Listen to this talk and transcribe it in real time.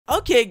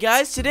Okay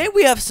guys, today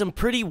we have some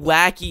pretty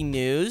wacky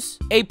news.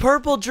 A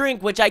purple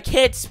drink, which I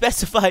can't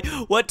specify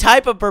what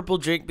type of purple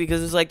drink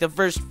because it's like the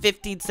first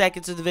 15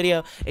 seconds of the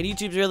video and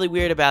YouTube's really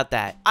weird about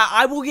that.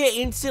 I will get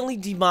instantly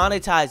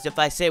demonetized if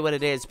I say what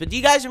it is. But do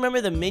you guys remember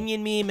the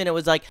Minion meme and it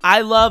was like, I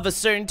love a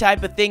certain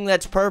type of thing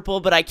that's purple,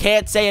 but I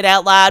can't say it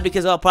out loud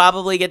because I'll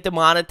probably get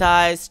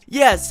demonetized?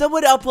 Yeah,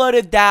 someone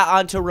uploaded that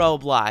onto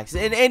Roblox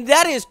and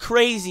that is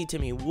crazy to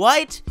me.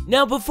 What?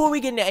 Now before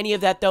we get into any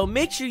of that though,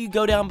 make sure you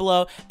go down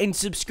below and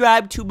subscribe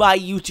to my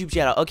YouTube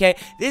channel, okay?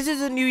 This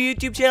is a new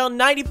YouTube channel.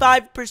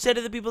 95%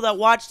 of the people that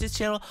watch this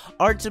channel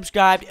aren't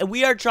subscribed, and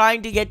we are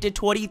trying to get to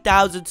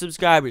 20,000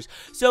 subscribers.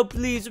 So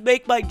please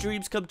make my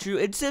dreams come true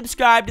and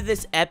subscribe to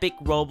this epic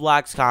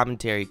Roblox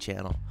commentary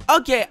channel.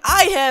 Okay,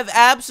 I have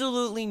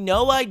absolutely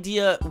no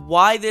idea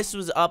why this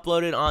was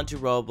uploaded onto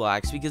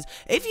Roblox, because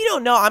if you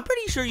don't know, I'm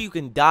pretty sure you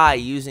can die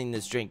using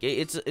this drink.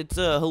 It's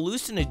a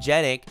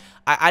hallucinogenic.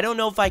 I don't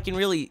know if I can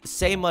really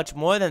say much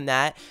more than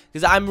that,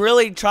 because I'm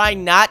really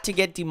trying not to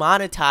get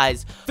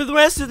demonetized. For the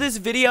rest of this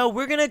video,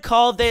 we're gonna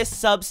call this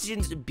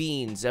substance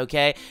beans,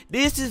 okay?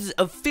 This is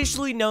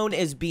officially known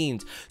as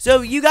beans.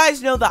 So you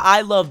guys know the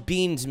I love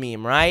beans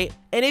meme, right?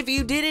 And if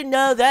you didn't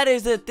know, that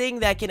is a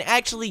thing that can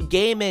actually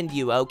game end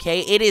you,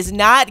 okay? It is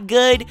not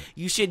good.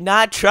 You should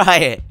not try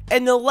it.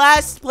 And the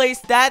last place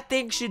that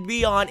thing should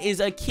be on is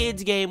a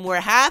kids game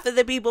where half of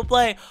the people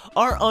play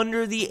are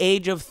under the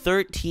age of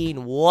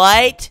 13.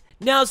 What?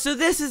 Now, so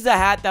this is the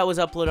hat that was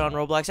uploaded on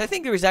Roblox. I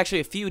think there was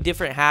actually a few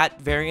different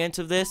hat variants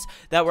of this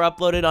that were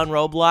uploaded on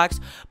Roblox.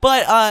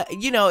 But,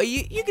 you know,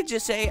 you could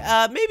just say,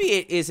 maybe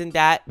it isn't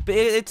that. But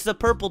it's the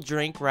purple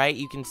drink, right?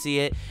 You can see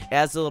it. It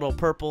has the little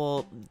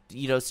purple,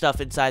 you know,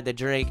 stuff inside the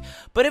drink.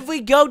 But if we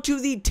go to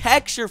the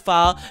texture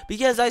file,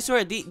 because I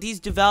swear,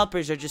 these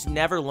developers are just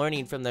never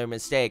learning from their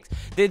mistakes.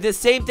 The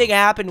same thing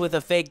happened with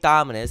a fake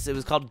Dominus. It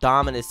was called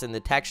Dominus in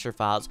the texture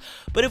files.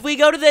 But if we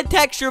go to the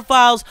texture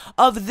files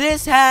of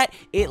this hat,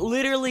 it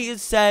literally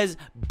says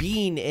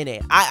bean in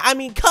it. I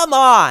mean, come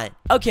on.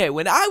 Okay,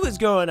 when I was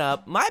growing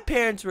up, my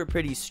parents were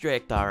pretty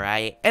strict,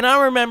 alright? And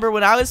I remember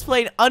when I was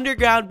playing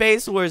Underground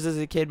Base Wars as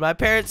a kid, my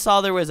parents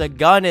saw there was a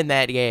gun in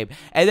that game.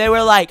 And they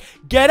were like,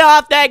 get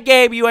off that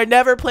game, you are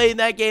never playing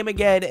that game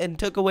again, and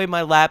took away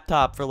my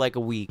laptop for like a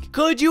week.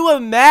 Could you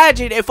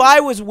imagine if I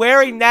was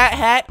wearing that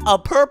hat, a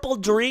purple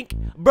drink?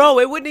 Bro,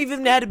 it wouldn't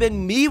even have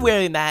been me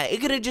wearing that.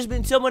 It could have just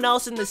been someone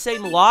else in the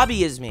same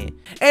lobby as me.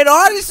 And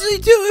honestly,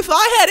 too, if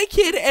I had a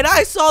kid and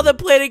I saw them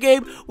play a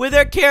game where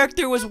their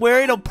character was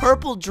wearing a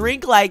purple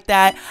drink like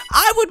that,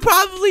 I would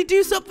probably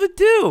do something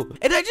too.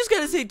 And I just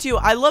gotta say, too,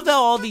 I love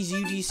how all these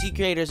UGC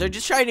creators are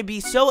just trying to be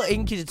so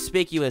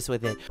inconspicuous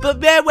with it. But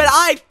man, when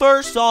I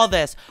first saw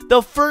this,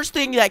 the first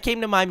thing that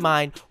came to my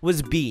mind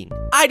was bean.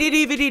 I didn't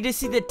even need to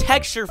see the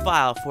texture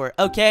file for it,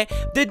 okay?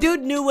 The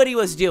dude knew what he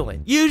was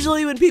doing.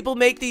 Usually when people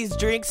make these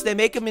drinks, they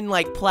make them in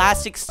like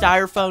plastic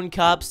styrofoam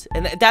cups,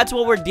 and that's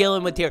what we're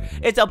dealing with here.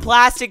 It's a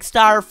plastic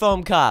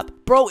styrofoam cup.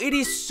 Bro, it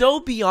is so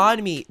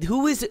beyond me.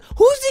 Who's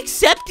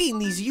accepting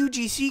these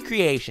UGC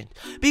creations?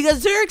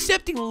 Because they're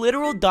accepting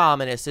literal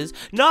Dominuses,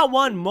 not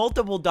one,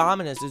 multiple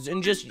Dominuses,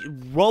 and just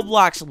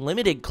Roblox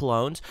limited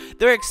clones.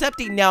 They're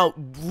accepting now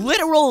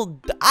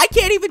literal, I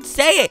can't even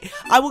say it.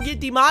 I will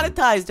get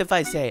demonetized if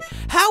I say it.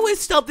 How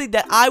is something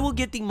that I will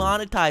get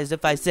demonetized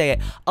if I say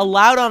it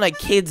allowed on a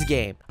kid's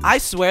game? I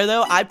swear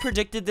though, I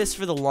predicted this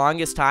for the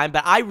longest time,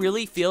 but I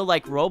really feel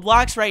like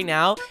Roblox right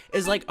now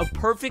is like a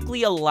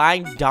perfectly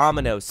aligned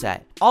domino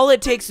set. All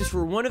it takes is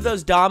for one of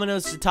those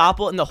dominoes to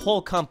topple and the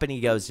whole company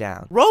goes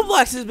down.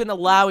 Roblox has been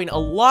allowing a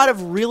lot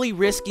of really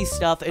risky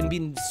stuff and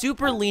being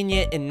super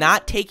lenient and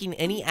not taking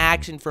any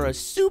action for a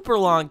super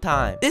long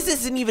time. This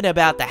isn't even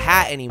about the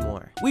hat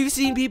anymore. We've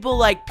seen people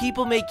like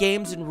People Make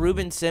Games and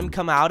Ruben Sim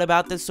come out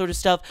about this sort of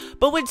stuff,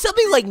 but when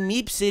something like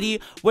Meep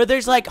City, where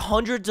there's like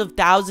hundreds of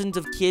thousands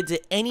of kids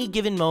at any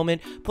given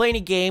moment playing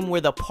a game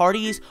where the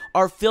parties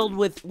are filled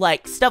with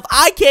like stuff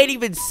I can't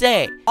even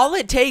say. All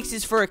it takes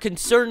is for a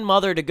concerned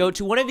mother to go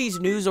to one of these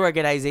news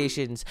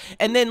organizations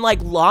and then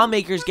like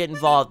lawmakers get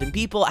involved and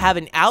people have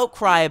an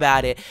outcry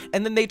about it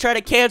and then they try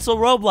to cancel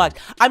Roblox.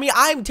 I mean,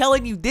 I'm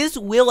telling you, this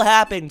will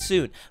happen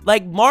soon.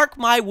 Like, mark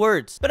my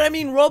words. But I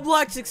mean,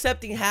 Roblox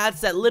accepting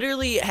hats that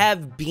literally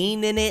have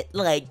bean in it,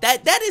 like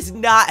that is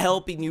not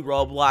helping you,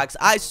 Roblox,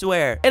 I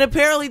swear. And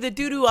apparently the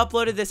dude who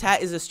uploaded this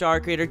hat is a star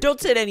creator. Don't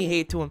send any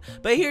hate to him,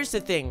 but here's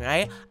the thing,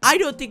 right? I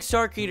don't think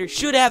star creators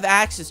should have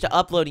access to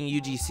uploading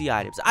UGC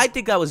items. I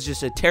think that was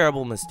just a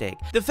terrible mistake.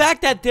 The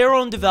fact that their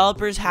own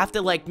developers have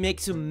to like make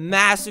some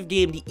massive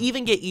game to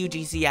even get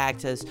UGC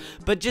access,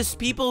 but just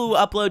people who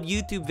upload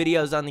YouTube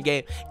videos on the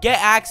game get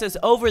access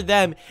over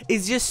them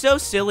is just so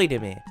silly to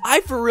me.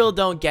 I for real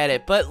don't get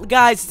it. But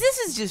guys, this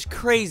is just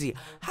crazy.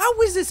 How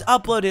was this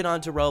uploaded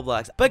onto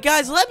Roblox? But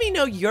guys, let me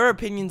know your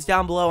opinions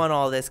down below on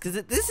all this, because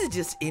this is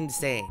just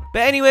insane.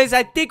 But anyways,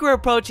 I think we're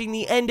approaching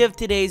the end of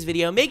today's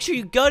video. Make sure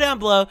you go down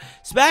below,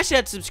 smash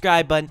that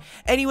subscribe button.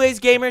 Anyways,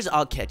 gamers,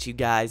 I'll catch you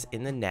guys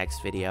in the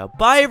next video.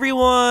 Bye,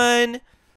 everyone!